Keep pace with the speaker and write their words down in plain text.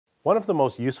One of the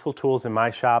most useful tools in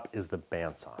my shop is the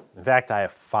bandsaw. In fact, I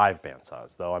have 5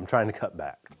 bandsaws, though I'm trying to cut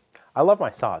back. I love my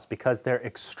saws because they're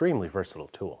extremely versatile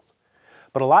tools.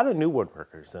 But a lot of new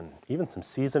woodworkers, and even some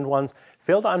seasoned ones,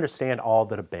 fail to understand all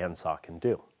that a bandsaw can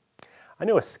do. I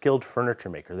knew a skilled furniture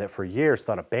maker that for years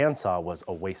thought a bandsaw was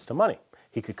a waste of money.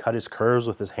 He could cut his curves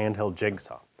with his handheld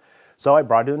jigsaw. So I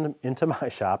brought him into my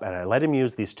shop and I let him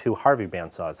use these 2 Harvey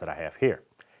bandsaws that I have here.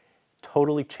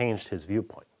 Totally changed his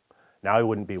viewpoint. Now he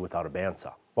wouldn't be without a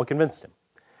bandsaw. What convinced him?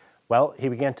 Well, he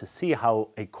began to see how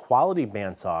a quality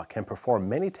bandsaw can perform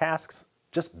many tasks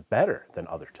just better than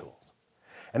other tools.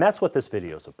 And that's what this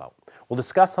video is about. We'll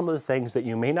discuss some of the things that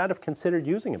you may not have considered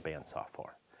using a bandsaw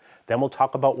for. Then we'll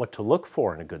talk about what to look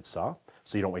for in a good saw,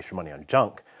 so you don't waste your money on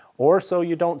junk, or so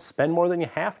you don't spend more than you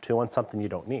have to on something you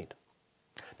don't need.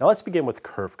 Now let's begin with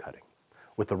curve cutting.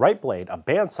 With the right blade, a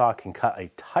bandsaw can cut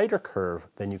a tighter curve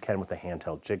than you can with a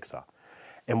handheld jigsaw.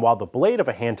 And while the blade of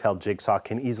a handheld jigsaw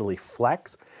can easily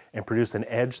flex and produce an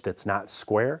edge that's not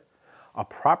square, a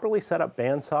properly set up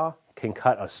bandsaw can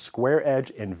cut a square edge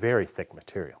in very thick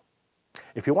material.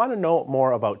 If you want to know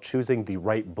more about choosing the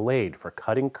right blade for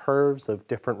cutting curves of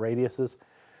different radiuses,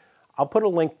 I'll put a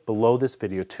link below this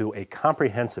video to a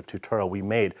comprehensive tutorial we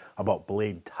made about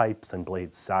blade types and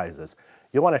blade sizes.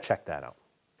 You'll want to check that out.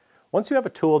 Once you have a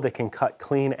tool that can cut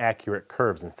clean, accurate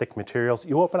curves in thick materials,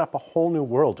 you open up a whole new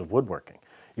world of woodworking.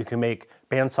 You can make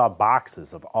bandsaw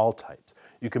boxes of all types.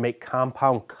 You can make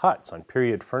compound cuts on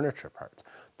period furniture parts.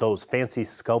 Those fancy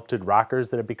sculpted rockers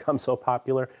that have become so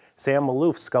popular, Sam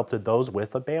Maloof sculpted those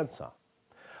with a bandsaw.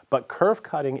 But curve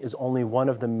cutting is only one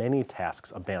of the many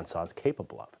tasks a bandsaw is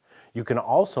capable of. You can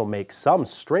also make some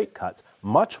straight cuts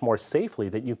much more safely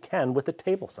than you can with a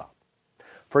table saw.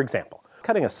 For example,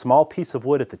 cutting a small piece of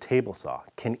wood at the table saw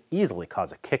can easily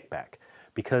cause a kickback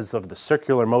because of the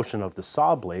circular motion of the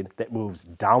saw blade that moves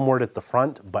downward at the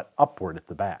front but upward at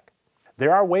the back.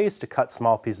 There are ways to cut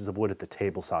small pieces of wood at the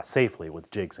table saw safely with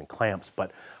jigs and clamps,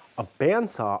 but a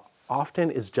bandsaw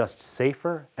often is just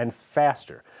safer and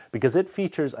faster because it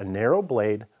features a narrow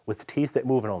blade with teeth that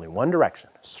move in only one direction,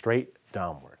 straight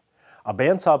downward. A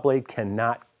bandsaw blade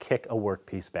cannot kick a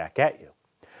workpiece back at you.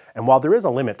 And while there is a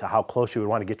limit to how close you would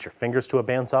want to get your fingers to a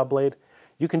bandsaw blade,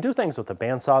 you can do things with a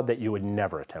bandsaw that you would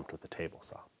never attempt with a table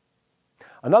saw.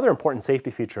 Another important safety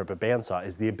feature of a bandsaw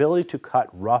is the ability to cut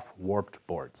rough, warped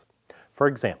boards. For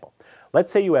example,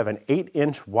 let's say you have an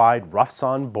 8-inch wide rough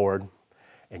sawn board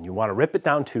and you want to rip it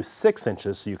down to 6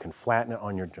 inches so you can flatten it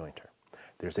on your jointer.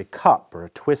 There's a cup or a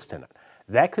twist in it.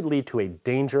 That could lead to a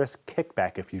dangerous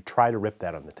kickback if you try to rip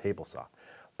that on the table saw.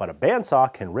 But a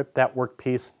bandsaw can rip that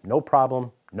workpiece, no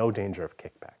problem, no danger of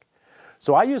kickback.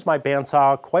 So I use my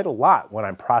bandsaw quite a lot when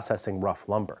I'm processing rough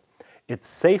lumber. It's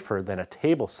safer than a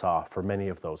table saw for many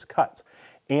of those cuts,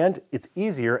 and it's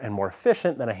easier and more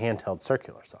efficient than a handheld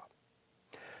circular saw.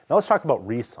 Now let's talk about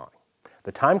resawing.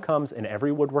 The time comes in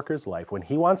every woodworker's life when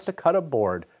he wants to cut a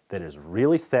board that is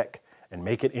really thick and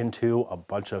make it into a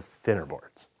bunch of thinner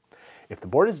boards. If the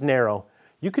board is narrow,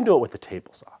 you can do it with the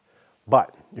table saw,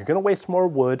 but you're going to waste more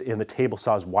wood in the table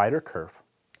saw's wider curve,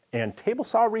 and table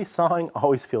saw resawing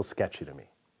always feels sketchy to me.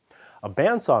 A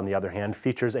bandsaw, on the other hand,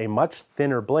 features a much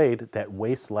thinner blade that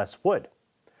wastes less wood.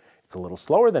 It's a little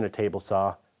slower than a table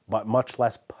saw, but much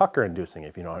less pucker-inducing,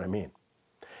 if you know what I mean.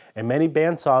 And many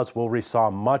bandsaws will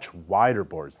resaw much wider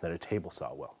boards than a table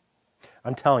saw will.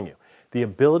 I'm telling you, the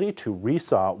ability to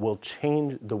resaw will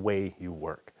change the way you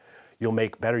work. You'll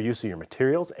make better use of your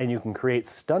materials, and you can create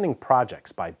stunning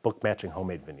projects by book-matching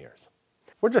homemade veneers.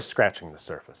 We're just scratching the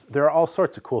surface. There are all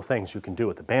sorts of cool things you can do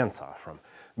with a bandsaw, from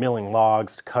milling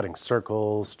logs to cutting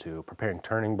circles to preparing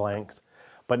turning blanks.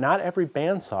 But not every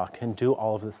bandsaw can do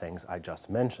all of the things I just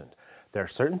mentioned. There are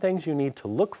certain things you need to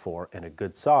look for in a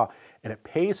good saw, and it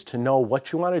pays to know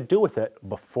what you want to do with it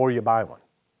before you buy one.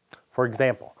 For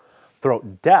example,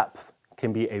 throat depth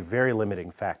can be a very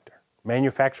limiting factor.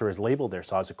 Manufacturers label their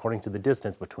saws according to the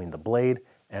distance between the blade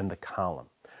and the column.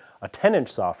 A 10-inch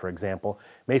saw, for example,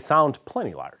 may sound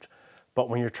plenty large, but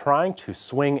when you're trying to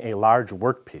swing a large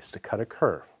workpiece to cut a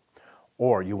curve,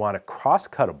 or you want to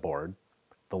cross-cut a board,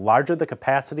 the larger the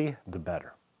capacity, the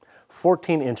better.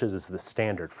 14 inches is the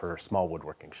standard for small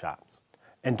woodworking shops.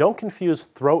 And don't confuse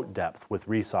throat depth with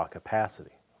resaw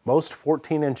capacity. Most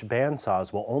 14-inch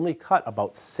bandsaws will only cut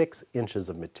about 6 inches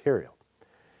of material.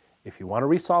 If you want to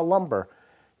resaw lumber,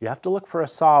 you have to look for a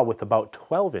saw with about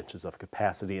 12 inches of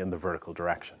capacity in the vertical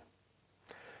direction.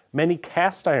 Many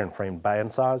cast iron frame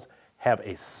bandsaws have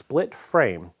a split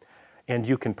frame, and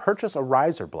you can purchase a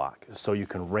riser block so you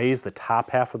can raise the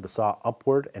top half of the saw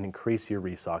upward and increase your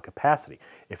resaw capacity.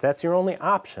 If that's your only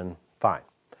option, fine.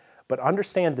 but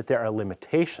understand that there are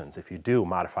limitations if you do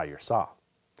modify your saw.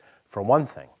 For one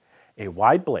thing, a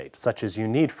wide blade, such as you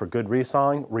need for good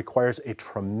resawing, requires a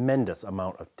tremendous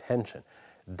amount of tension.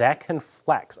 That can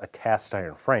flex a cast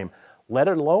iron frame, let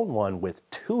alone one with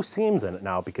 2 seams in it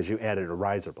now because you added a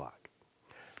riser block.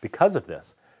 Because of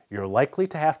this, you're likely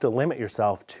to have to limit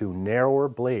yourself to narrower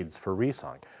blades for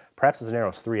resawing, perhaps as narrow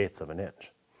as 3/8 of an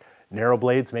inch. Narrow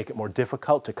blades make it more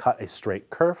difficult to cut a straight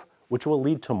kerf, which will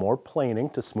lead to more planing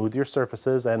to smooth your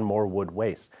surfaces and more wood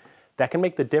waste. That can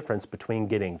make the difference between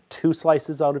getting 2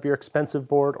 slices out of your expensive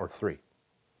board or 3.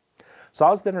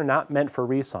 Saws that are not meant for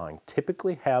resawing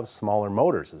typically have smaller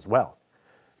motors as well.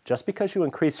 Just because you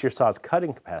increase your saw's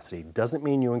cutting capacity doesn't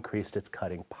mean you increased its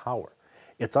cutting power.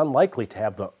 It's unlikely to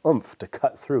have the oomph to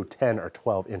cut through 10 or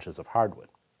 12 inches of hardwood.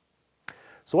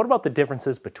 So what about the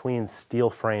differences between steel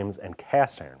frames and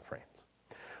cast iron frames?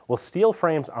 Well, steel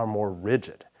frames are more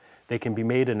rigid. They can be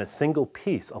made in a single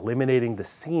piece, eliminating the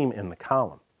seam in the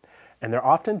column. And they're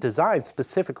often designed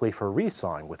specifically for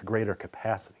resawing with greater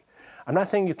capacity. I'm not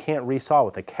saying you can't resaw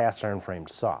with a cast iron framed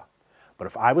saw, but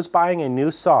if I was buying a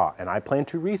new saw and I plan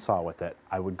to resaw with it,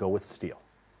 I would go with steel.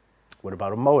 What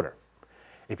about a motor?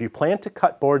 If you plan to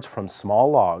cut boards from small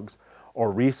logs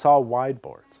or resaw wide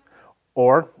boards,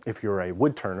 or if you're a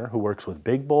wood turner who works with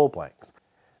big bowl blanks,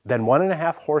 then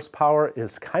 1.5 horsepower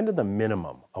is kind of the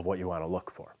minimum of what you want to look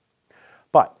for.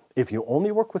 But if you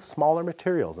only work with smaller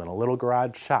materials in a little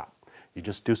garage shop, you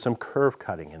just do some curve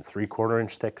cutting in 3/4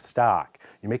 inch thick stock,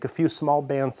 you make a few small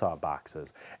bandsaw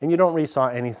boxes, and you don't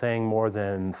resaw anything more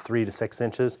than 3 to 6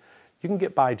 inches, you can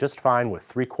get by just fine with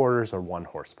 3/4 or 1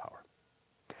 horsepower.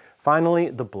 Finally,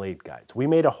 the blade guides. We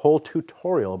made a whole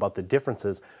tutorial about the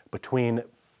differences between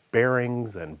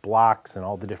bearings and blocks and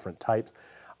all the different types.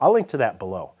 I'll link to that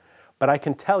below. But I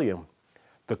can tell you,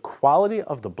 the quality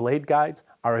of the blade guides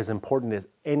are as important as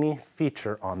any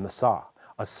feature on the saw,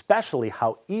 especially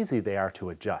how easy they are to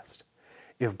adjust.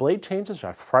 If blade changes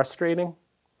are frustrating,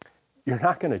 you're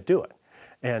not going to do it.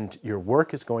 And your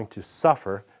work is going to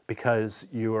suffer because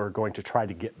you are going to try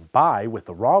to get by with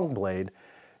the wrong blade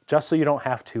just so you don't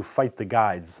have to fight the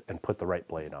guides and put the right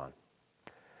blade on.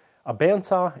 A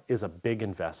bandsaw is a big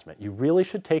investment. You really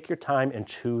should take your time and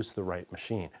choose the right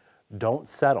machine. Don't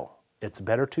settle. It's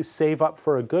better to save up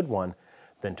for a good one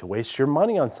than to waste your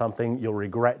money on something you'll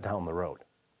regret down the road.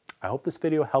 I hope this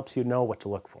video helps you know what to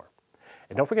look for.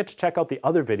 And don't forget to check out the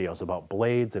other videos about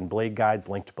blades and blade guides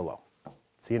linked below.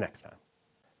 See you next time.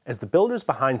 As the builders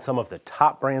behind some of the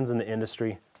top brands in the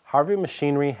industry, Harvey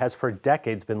Machinery has for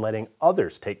decades been letting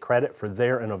others take credit for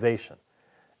their innovation.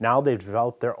 Now they've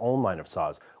developed their own line of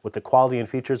saws with the quality and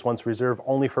features once reserved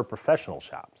only for professional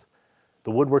shops.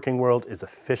 The woodworking world is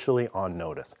officially on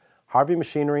notice. Harvey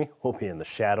Machinery will be in the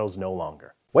shadows no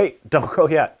longer. Wait, don't go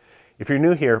yet. If you're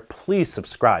new here, please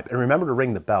subscribe and remember to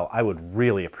ring the bell. I would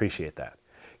really appreciate that.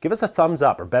 Give us a thumbs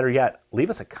up, or better yet, leave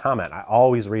us a comment. I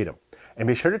always read them. And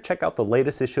be sure to check out the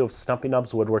latest issue of Stumpy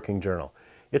Nubs Woodworking Journal.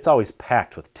 It's always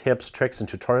packed with tips, tricks, and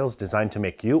tutorials designed to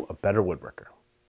make you a better woodworker.